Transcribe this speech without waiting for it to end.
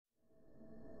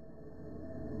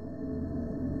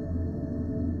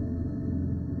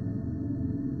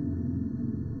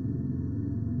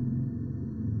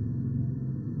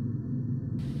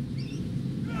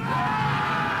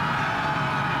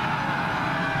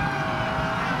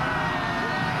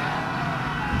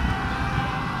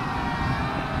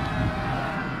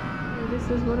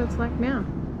is what it's like now.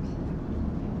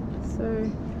 So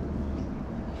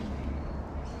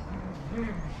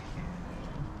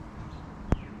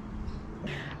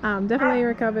definitely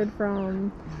recovered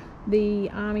from the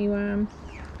armyworm.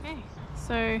 Okay,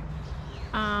 so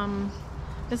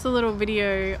just a little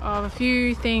video of a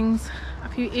few things, a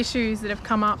few issues that have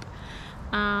come up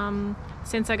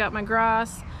since I got my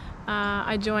grass.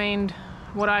 I joined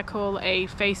what I call a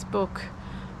Facebook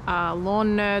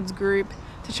lawn nerds group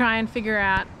to try and figure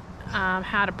out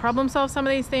how to problem solve some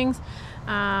of these things.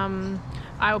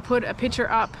 I will put a picture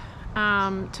up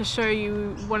to show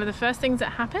you one of the first things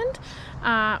that happened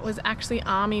was actually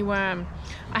armyworm.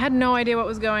 I had no idea what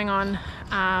was going on.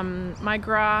 My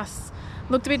grass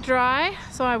looked a bit dry,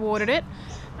 so I watered it,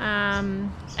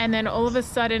 and then all of a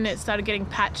sudden it started getting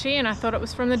patchy, and I thought it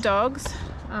was from the dogs.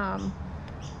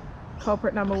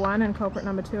 Culprit number 1 and culprit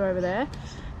number 2 over there.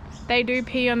 They do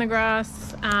pee on the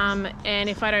grass, and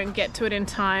if I don't get to it in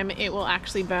time, it will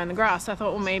actually burn the grass. I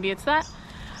thought, well, maybe it's that.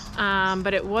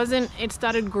 But it wasn't. It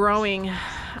started growing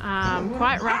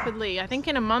quite rapidly. I think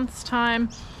in a month's time,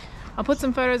 I'll put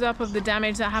some photos up of the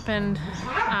damage that happened.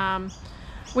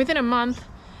 Within a month,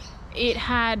 it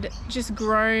had just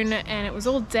grown and it was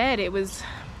all dead. It was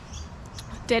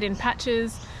dead in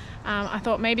patches. I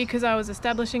thought maybe because I was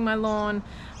establishing my lawn,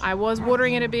 I was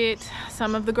watering it a bit.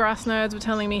 Some of the grass nerds were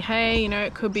telling me, hey, you know,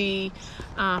 it could be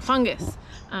fungus.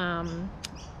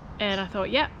 And I thought,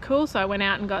 yeah, cool. So I went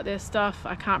out and got this stuff.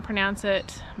 I can't pronounce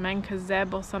it,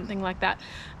 Mancozeb or something like that.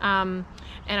 And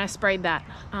I sprayed that.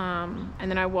 And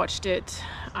then I watched it.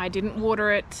 I didn't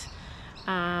water it.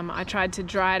 I tried to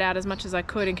dry it out as much as I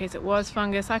could in case it was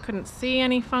fungus. I couldn't see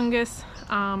any fungus,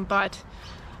 but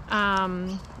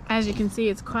as you can see,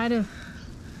 it's quite a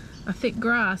thick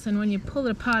grass. And when you pull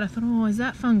it apart, I thought, oh, is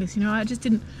that fungus? You know, I just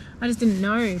didn't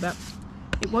know, but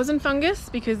it wasn't fungus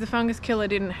because the fungus killer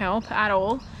didn't help at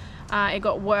all. It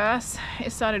got worse.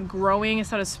 It started growing, it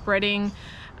started spreading,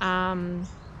 and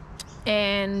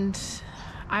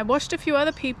I watched a few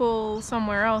other people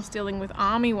somewhere else dealing with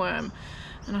armyworm,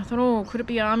 and I thought, oh, could it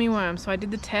be armyworm? So I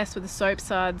did the test with the soap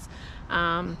suds,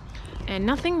 and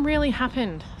nothing really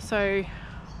happened. So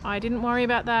I didn't worry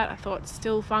about that. I thought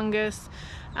still fungus.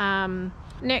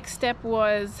 Next step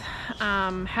was,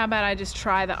 how about I just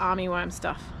try the armyworm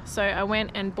stuff? So I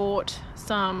went and bought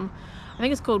some, I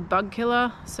think it's called bug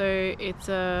killer. So it's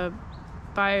a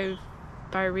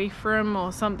Bioreferum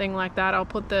or something like that. I'll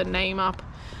put the name up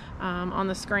on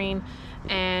the screen,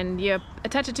 and you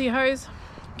attach it to your hose,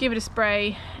 give it a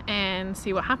spray and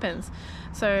see what happens.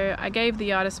 So I gave the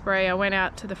yard a spray. I went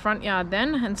out to the front yard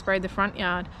then and sprayed the front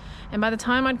yard, and by the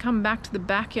time I'd come back to the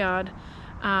backyard,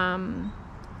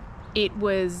 it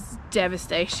was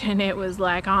devastation. It was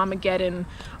like Armageddon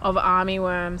of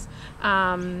armyworms.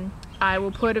 I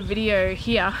will put a video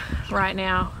here right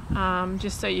now,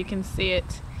 just so you can see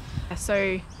it.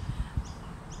 So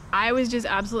I was just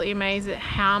absolutely amazed at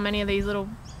how many of these little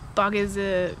buggers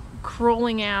are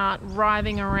crawling out,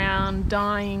 writhing around,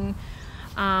 dying.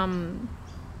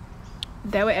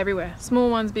 They were everywhere. Small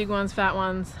ones, big ones, fat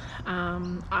ones.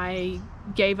 I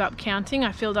gave up counting.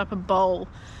 I filled up a bowl.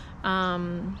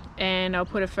 And I'll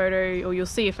put a photo, or you'll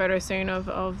see a photo soon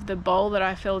of the bowl that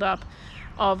I filled up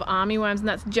of armyworms, and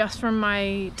that's just from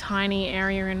my tiny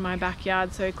area in my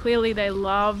backyard. So clearly they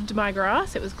loved my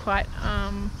grass. It was quite,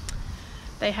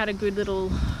 they had a good little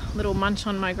munch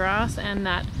on my grass, and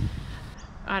that,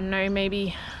 I don't know,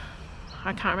 maybe,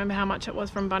 I can't remember how much it was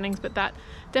from Bunnings, but that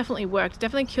definitely worked.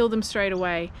 Definitely killed them straight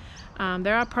away.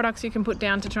 There are products you can put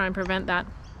down to try and prevent that,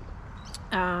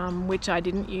 which I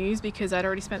didn't use because I'd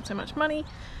already spent so much money.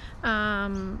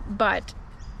 But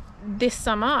this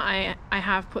summer I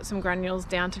have put some granules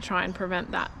down to try and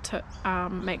prevent that, to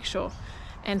make sure.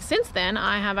 And since then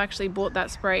I have actually bought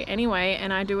that spray anyway,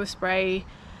 and I do a spray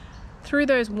through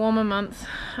those warmer months,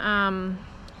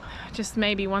 just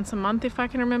maybe once a month if I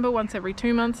can remember, once every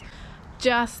 2 months,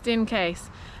 just in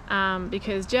case,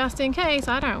 because just in case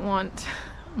I don't want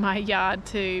my yard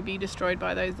to be destroyed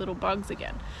by those little bugs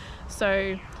again.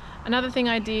 So another thing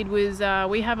I did was,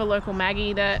 we have a local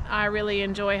Maggie that I really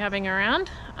enjoy having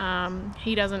around.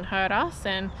 He doesn't hurt us,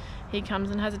 and he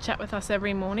comes and has a chat with us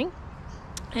every morning.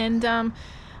 And I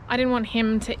didn't want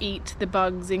him to eat the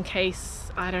bugs in case,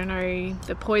 I don't know,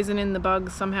 the poison in the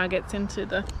bugs somehow gets into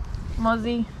the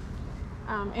mozzie,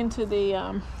 into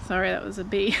the, sorry, that was a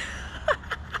bee.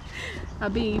 A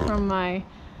bee from my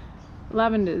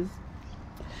lavenders.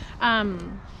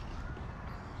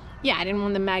 Yeah, I didn't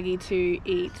want the Maggie to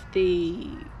eat the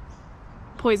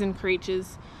poison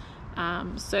creatures,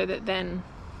 so that then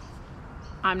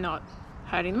I'm not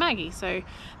hurting the Maggie. So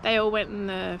they all went in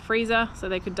the freezer so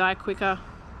they could die quicker.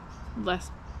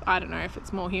 less, I don't know if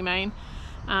it's more humane.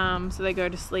 So they go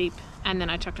to sleep, and then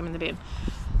I chucked them in the bin.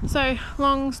 So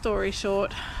long story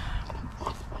short,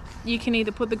 you can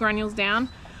either put the granules down,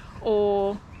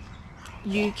 or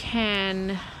you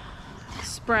can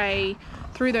spray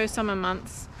through those summer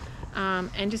months,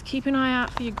 and just keep an eye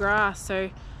out for your grass. So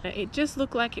it just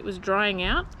looked like it was drying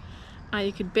out.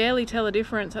 You could barely tell a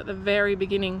difference at the very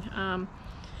beginning,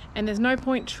 and there's no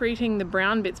point treating the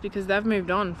brown bits because they've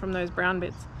moved on from those brown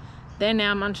bits. They're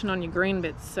now munching on your green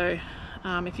bits. So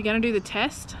if you're going to do the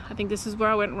test, I think this is where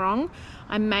I went wrong.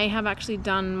 I may have actually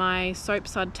done my soap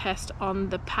sud test on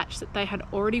the patch that they had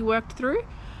already worked through.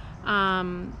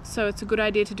 So it's a good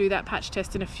idea to do that patch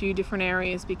test in a few different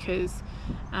areas, because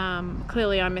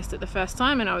clearly I missed it the first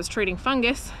time and I was treating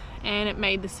fungus, and it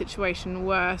made the situation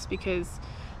worse because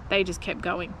they just kept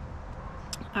going.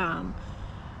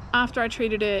 After I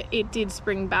treated it, it did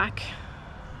spring back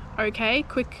okay,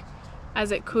 quick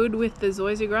as it could with the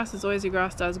zoysia grass. The zoysia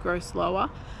grass does grow slower,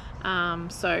 but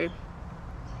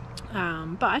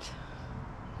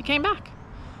it came back.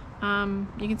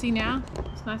 You can see now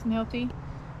it's nice and healthy.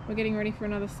 We're getting ready for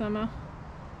another summer,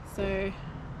 so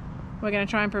we're going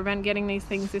to try and prevent getting these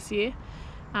things this year.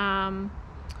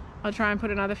 I'll try and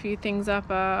put another few things up,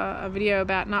 a video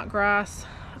about nutgrass,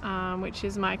 which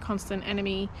is my constant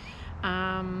enemy.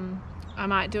 I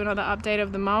might do another update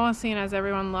of the mower, seeing as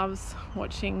everyone loves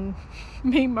watching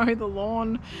me mow the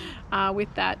lawn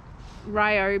with that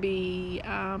Ryobi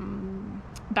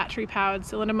battery powered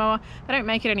cylinder mower. They don't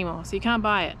make it anymore, so you can't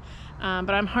buy it,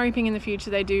 but I'm hoping in the future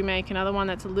they do make another one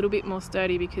that's a little bit more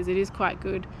sturdy, because it is quite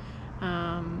good.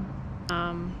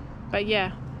 But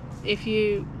yeah, if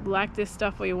you like this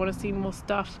stuff or you want to see more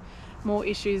stuff, more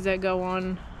issues that go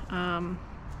on,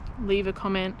 leave a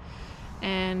comment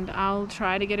and I'll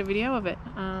try to get a video of it.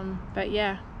 But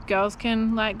yeah, girls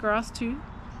can like grass too,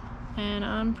 and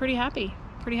I'm pretty happy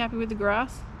with the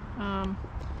grass.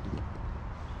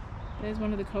 There's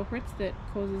one of the culprits that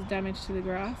causes damage to the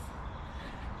grass.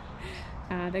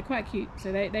 They're quite cute,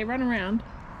 so they run around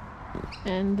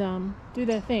and do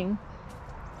their thing,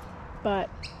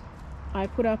 but I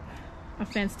put up a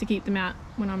fence to keep them out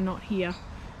when I'm not here,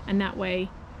 and that way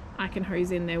I can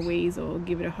hose in their weeds or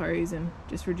give it a hose and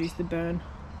just reduce the burn.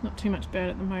 Not too much burn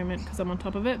at the moment because I'm on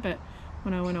top of it, but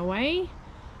when I went away,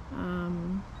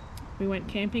 we went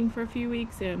camping for a few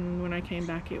weeks, and when I came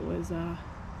back it was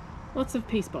lots of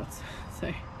pea spots.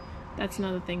 So that's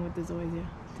another thing with the zoysia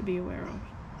to be aware of.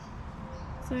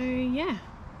 So yeah,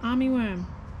 armyworm,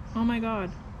 oh my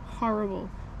god, horrible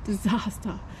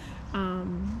disaster.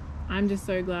 I'm just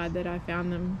so glad that I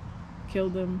found them,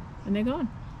 killed them, and they're gone.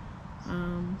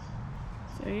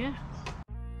 So yeah.